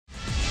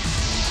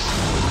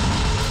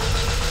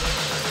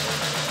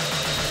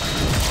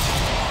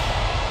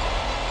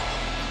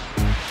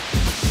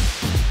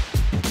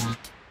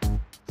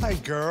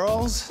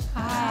girls.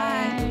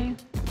 Hi.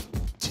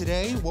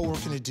 Today, what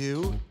we're gonna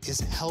do is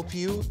help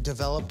you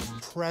develop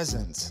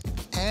presence.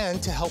 And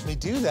to help me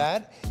do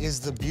that is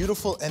the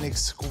beautiful and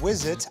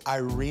exquisite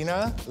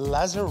Irina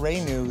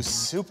Lazareanu,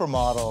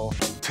 supermodel.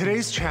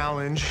 Today's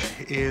challenge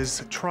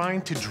is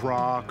trying to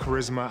draw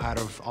charisma out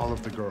of all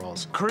of the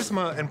girls.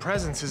 Charisma and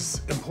presence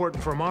is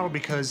important for a model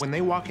because when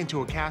they walk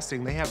into a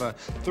casting, they have a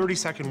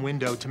 30-second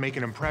window to make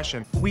an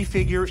impression. We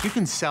figure if you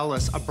can sell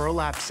us a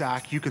burlap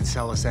sack, you can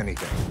sell us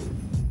anything.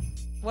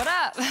 What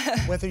up?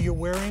 Whether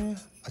you're wearing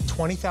a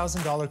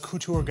 $20,000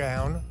 couture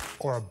gown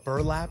or a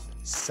burlap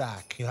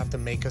sack, you have to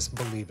make us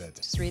believe it.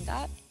 Just read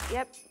that.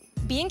 Yep.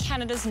 Being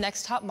Canada's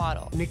next top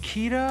model.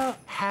 Nikita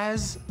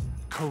has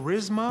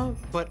charisma,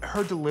 but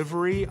her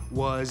delivery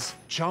was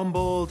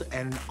jumbled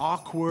and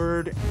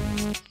awkward.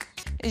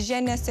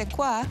 Je ne sais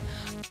quoi.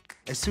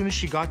 As soon as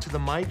she got to the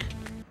mic,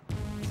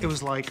 it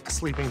was like a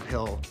sleeping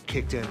pill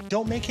kicked in.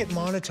 Don't make it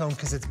monotone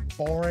because it's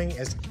boring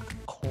as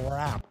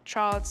crap.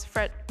 Charles,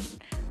 Fred,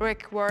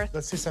 Rick, Worth.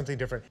 Let's do something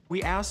different.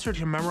 We asked her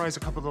to memorize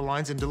a couple of the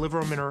lines and deliver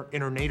them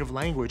in her native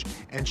language,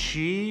 and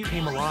she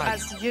came alive.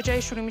 از یه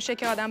جایی شروع میشه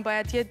که آدم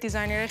باید یه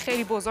دیزاینر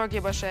خیلی بزرگی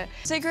باشه.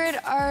 Sigrid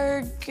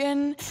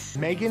Argan.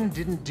 Megan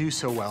didn't do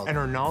so well, and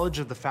her knowledge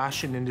of the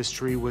fashion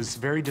industry was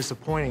very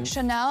disappointing.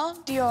 Chanel,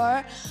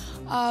 Dior,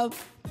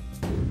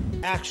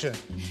 Action.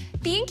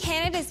 Being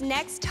Canada's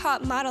next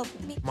top model.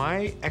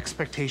 My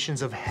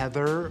expectations of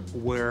Heather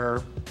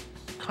were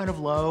kind of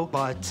low,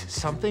 but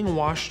something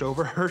washed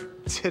over her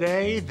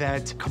today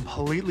that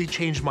completely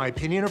changed my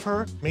opinion of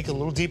her. Make it a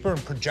little deeper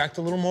and project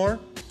a little more.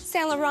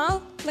 Saint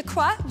Laurent, La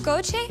Croix,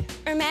 Gaultier,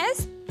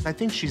 Hermes. I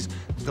think she's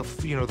the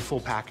full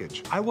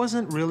package. I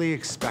wasn't really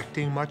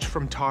expecting much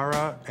from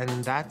Tara, and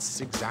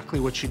that's exactly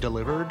what she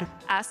delivered.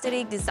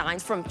 Aesthetic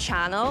designs from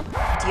Chanel,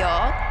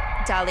 Dior,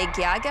 Dalle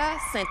Gaga,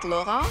 Saint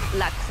Laurent,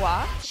 La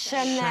Croix,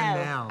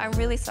 Chanel. I'm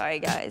really sorry,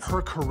 guys.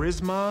 Her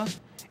charisma,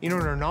 and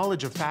her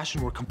knowledge of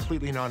fashion were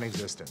completely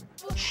non-existent.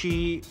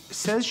 She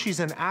says she's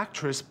an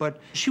actress,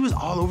 but she was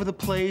all over the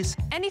place.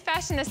 any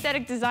fashion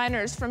aesthetic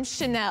designers from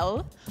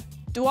Chanel,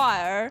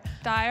 Dior,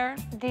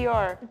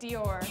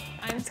 Dior.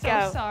 I'm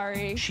so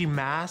sorry. She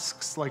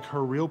masks like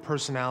her real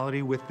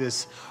personality with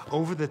this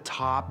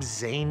over-the-top,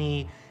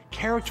 zany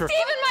character.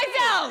 Stephen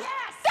Meisel! Yes!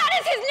 That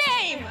is his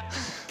name!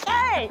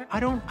 Hey!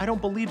 I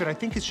don't believe it. I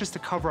think it's just a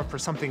cover-up for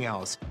something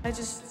else.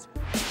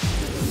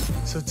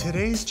 So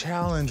today's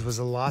challenge was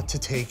a lot to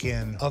take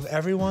in. Of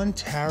everyone,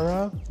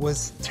 Tara,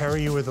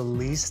 you were the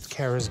least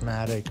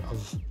charismatic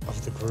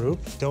of the group.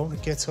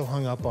 Don't get so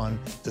hung up on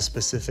the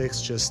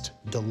specifics, just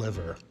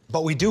deliver.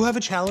 But we do have a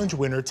challenge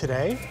winner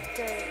today.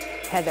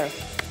 Heather.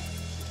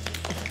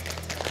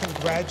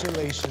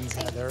 Congratulations,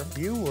 Heather.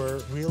 You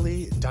were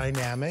really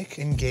dynamic,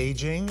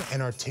 engaging,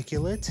 and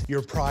articulate.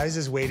 Your prize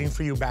is waiting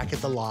for you back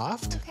at the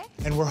loft. Okay.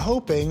 And we're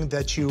hoping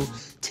that you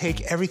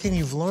take everything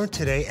you've learned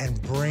today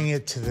and bring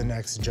it to the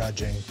next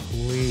judging,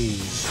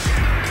 please.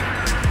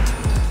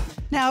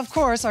 Now, of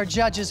course, our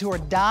judges who are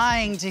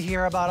dying to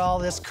hear about all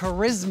this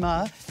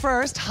charisma.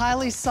 First,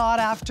 highly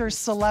sought-after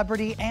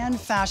celebrity and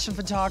fashion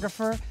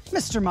photographer,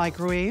 Mr. Mike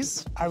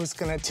Ruiz. I was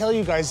gonna tell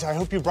you guys, I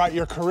hope you brought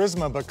your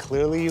charisma, but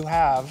clearly you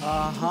have.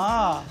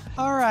 Uh-huh.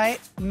 All right,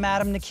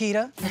 Madam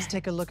Nikita, let's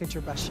take a look at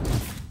your best shot.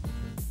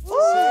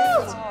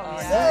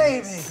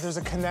 There's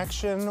a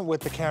connection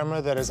with the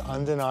camera that is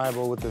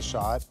undeniable with this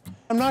shot.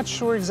 I'm not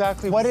sure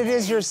exactly what it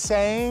is you're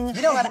saying.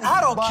 You know what? I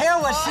don't care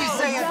what she's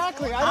saying.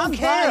 Exactly, I don't I'm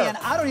care. buying.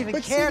 I don't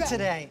even care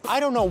today. I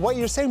don't know what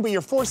you're saying, but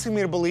you're forcing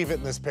me to believe it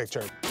in this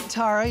picture.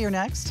 Tara, you're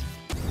next.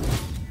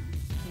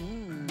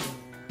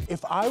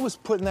 If I was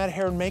putting that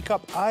hair and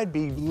makeup, I'd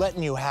be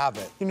letting you have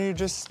it. You know, you're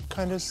just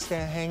kind of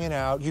hanging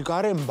out. You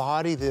gotta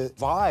embody the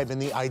vibe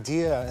and the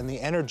idea and the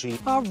energy.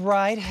 All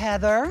right,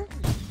 Heather.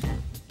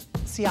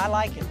 See, I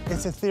like it.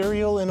 It's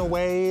ethereal in a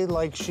way,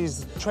 like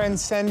she's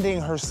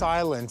transcending her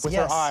silence with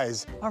her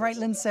eyes. All right,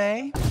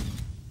 Lindsay.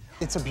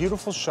 It's a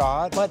beautiful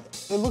shot, but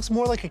it looks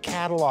more like a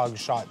catalog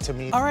shot to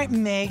me. All right,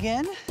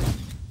 Megan.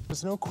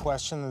 There's no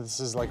question that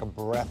this is like a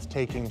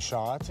breathtaking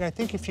shot. And I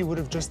think if you would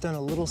have just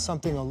done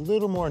something a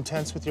little more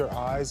intense with your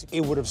eyes,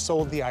 it would have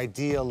sold the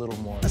idea a little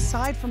more.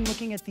 Aside from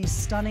looking at these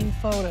stunning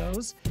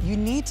photos, you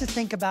need to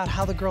think about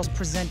how the girls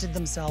presented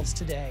themselves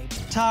today.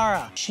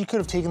 Tara. She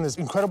could have taken this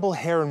incredible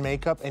hair and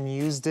makeup and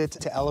used it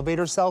to elevate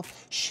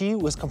herself. She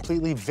was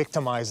completely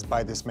victimized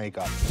by this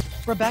makeup.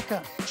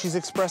 Rebecca. She's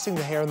expressing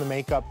the hair and the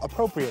makeup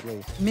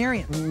appropriately.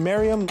 Miriam.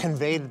 Miriam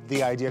conveyed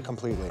the idea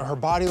completely. Her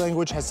body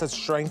language has such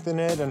strength in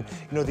it, and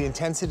the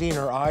intensity in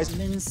her eyes.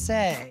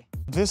 Lindsay.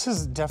 This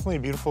is definitely a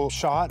beautiful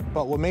shot,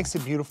 but what makes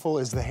it beautiful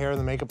is the hair,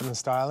 the makeup, and the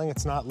styling.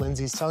 It's not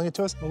Lindsay's telling it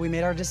to us. Well, we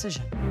made our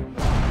decision.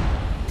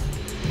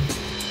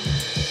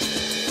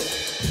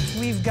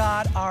 We've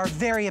got our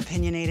very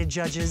opinionated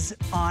judges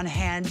on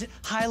hand.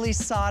 Highly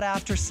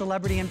sought-after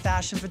celebrity and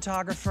fashion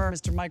photographer,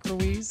 Mr. Mike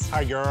Ruiz.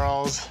 Hi,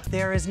 girls.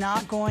 There is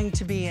not going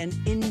to be an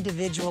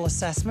individual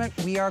assessment.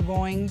 We are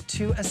going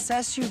to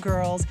assess you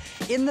girls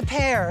in the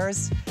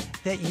pairs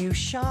that you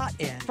shot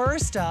in.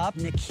 First up,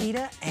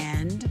 Nikita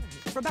and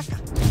Rebecca.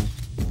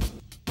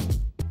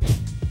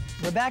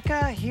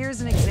 Rebecca,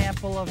 here's an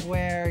example of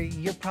where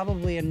you're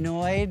probably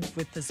annoyed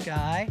with this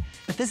guy,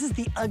 but this is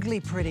the ugly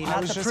pretty,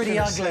 not the pretty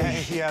ugly.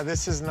 Yeah,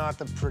 this is not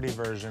the pretty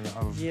version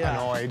of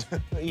annoyed.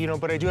 You know,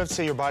 but I do have to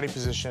say your body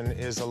position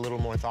is a little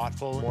more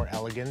thoughtful, more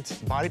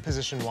elegant. Body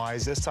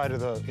position-wise, this side of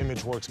the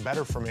image works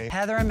better for me.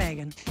 Heather and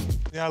Megan.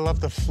 Yeah, I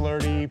love the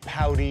flirty,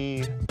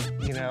 pouty,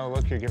 you know,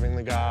 look you're giving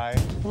the guy.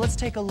 Well, let's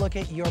take a look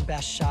at your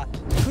best shot.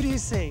 Who do you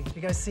see?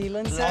 You guys see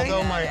Lindsay?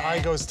 Although my eye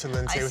goes to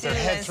Lindsay with her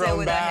head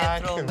thrown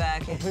back.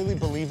 Completely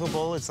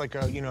believable. It's like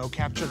a, you know,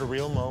 captured a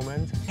real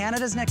moment.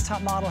 Canada's Next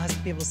Top Model has to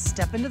be able to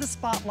step into the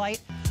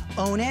spotlight,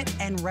 own it,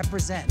 and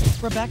represent.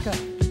 Rebecca.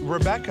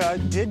 Rebecca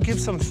did give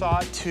some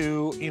thought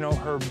to, you know,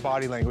 her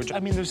body language. I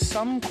mean, there's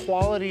some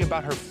quality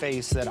about her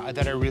face that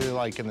I really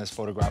like in this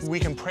photograph. We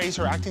can praise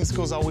her acting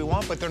skills all we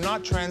want, but they're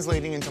not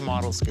translating into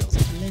model skills.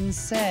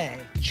 Lindsay.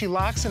 She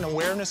lacks an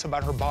awareness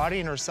about her body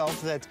and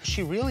herself that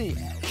she really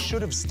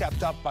should have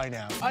stepped up by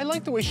now. I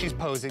like the way she's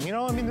posing, you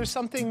know? I mean, there's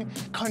something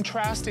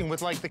contrasting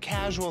with, like, the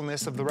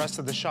casualness of the rest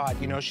of the shot.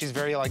 You know, she's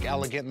very, like,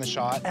 elegant in the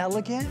shot.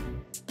 Elegant?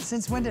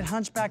 Since when did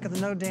Hunchback of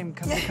the Notre Dame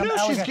become elegant?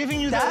 She's giving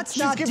you that. That's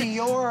not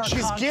Dior.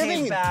 She's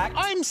giving back.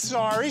 I'm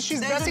sorry.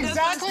 That's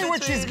exactly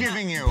what she's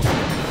giving you.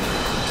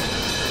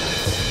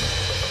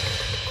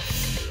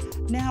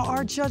 Now,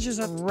 our judges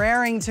are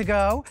raring to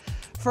go.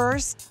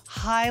 First,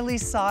 highly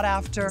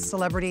sought-after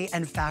celebrity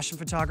and fashion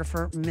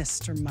photographer,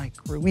 Mr. Mike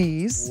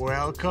Ruiz.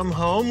 Welcome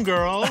home,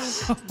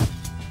 girls.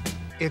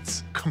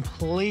 It's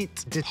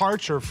complete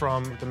departure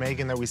from the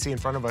Megan that we see in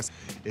front of us.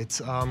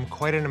 It's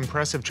quite an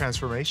impressive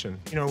transformation.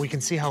 You know, we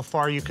can see how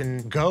far you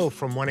can go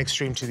from one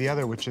extreme to the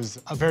other, which is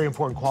a very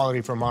important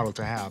quality for a model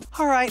to have.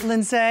 All right,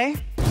 Lindsay.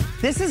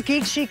 This is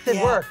geek chic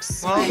that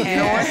works. Well, you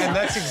know what? And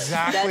that's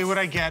exactly what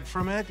I get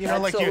from it. You know,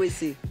 like what we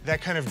see.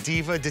 That kind of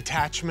diva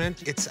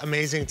detachment. It's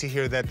amazing to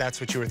hear that that's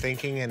what you were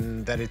thinking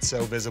and that it's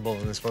so visible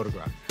in this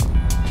photograph.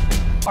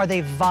 Are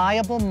they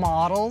viable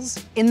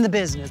models in the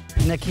business?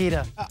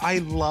 Nikita. I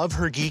love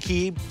her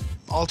geeky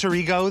alter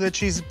ego that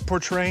she's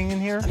portraying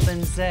in here.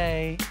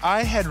 Lindsay.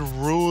 I had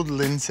ruled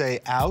Lindsay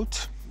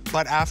out,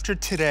 but after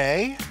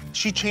today,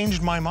 she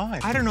changed my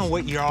mind. I don't know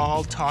what you're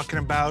all talking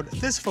about.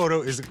 This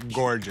photo is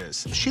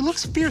gorgeous. She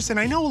looks fierce, and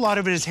I know a lot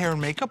of it is hair and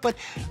makeup, but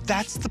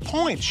that's the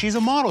point. She's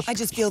a model. I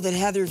just feel that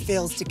Heather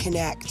fails to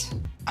connect.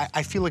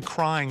 I feel like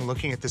crying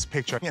looking at this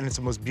picture, and it's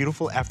the most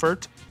beautiful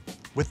effort.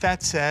 With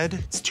that said,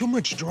 it's too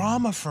much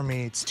drama for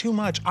me. It's too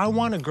much. I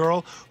want a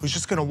girl who's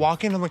just gonna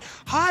walk in and like,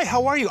 hi,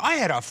 how are you? I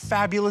had a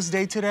fabulous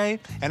day today,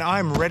 and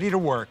I'm ready to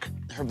work.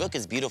 Her book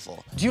is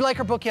beautiful. Do you like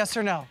her book, yes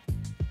or no?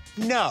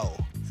 No.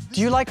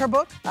 Do you like her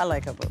book? I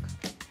like her book.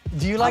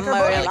 Do you like her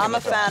book? I'm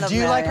a fan of Do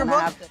you like her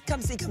book?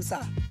 Come see, come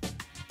saw.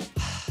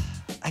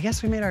 I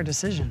guess we made our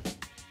decision.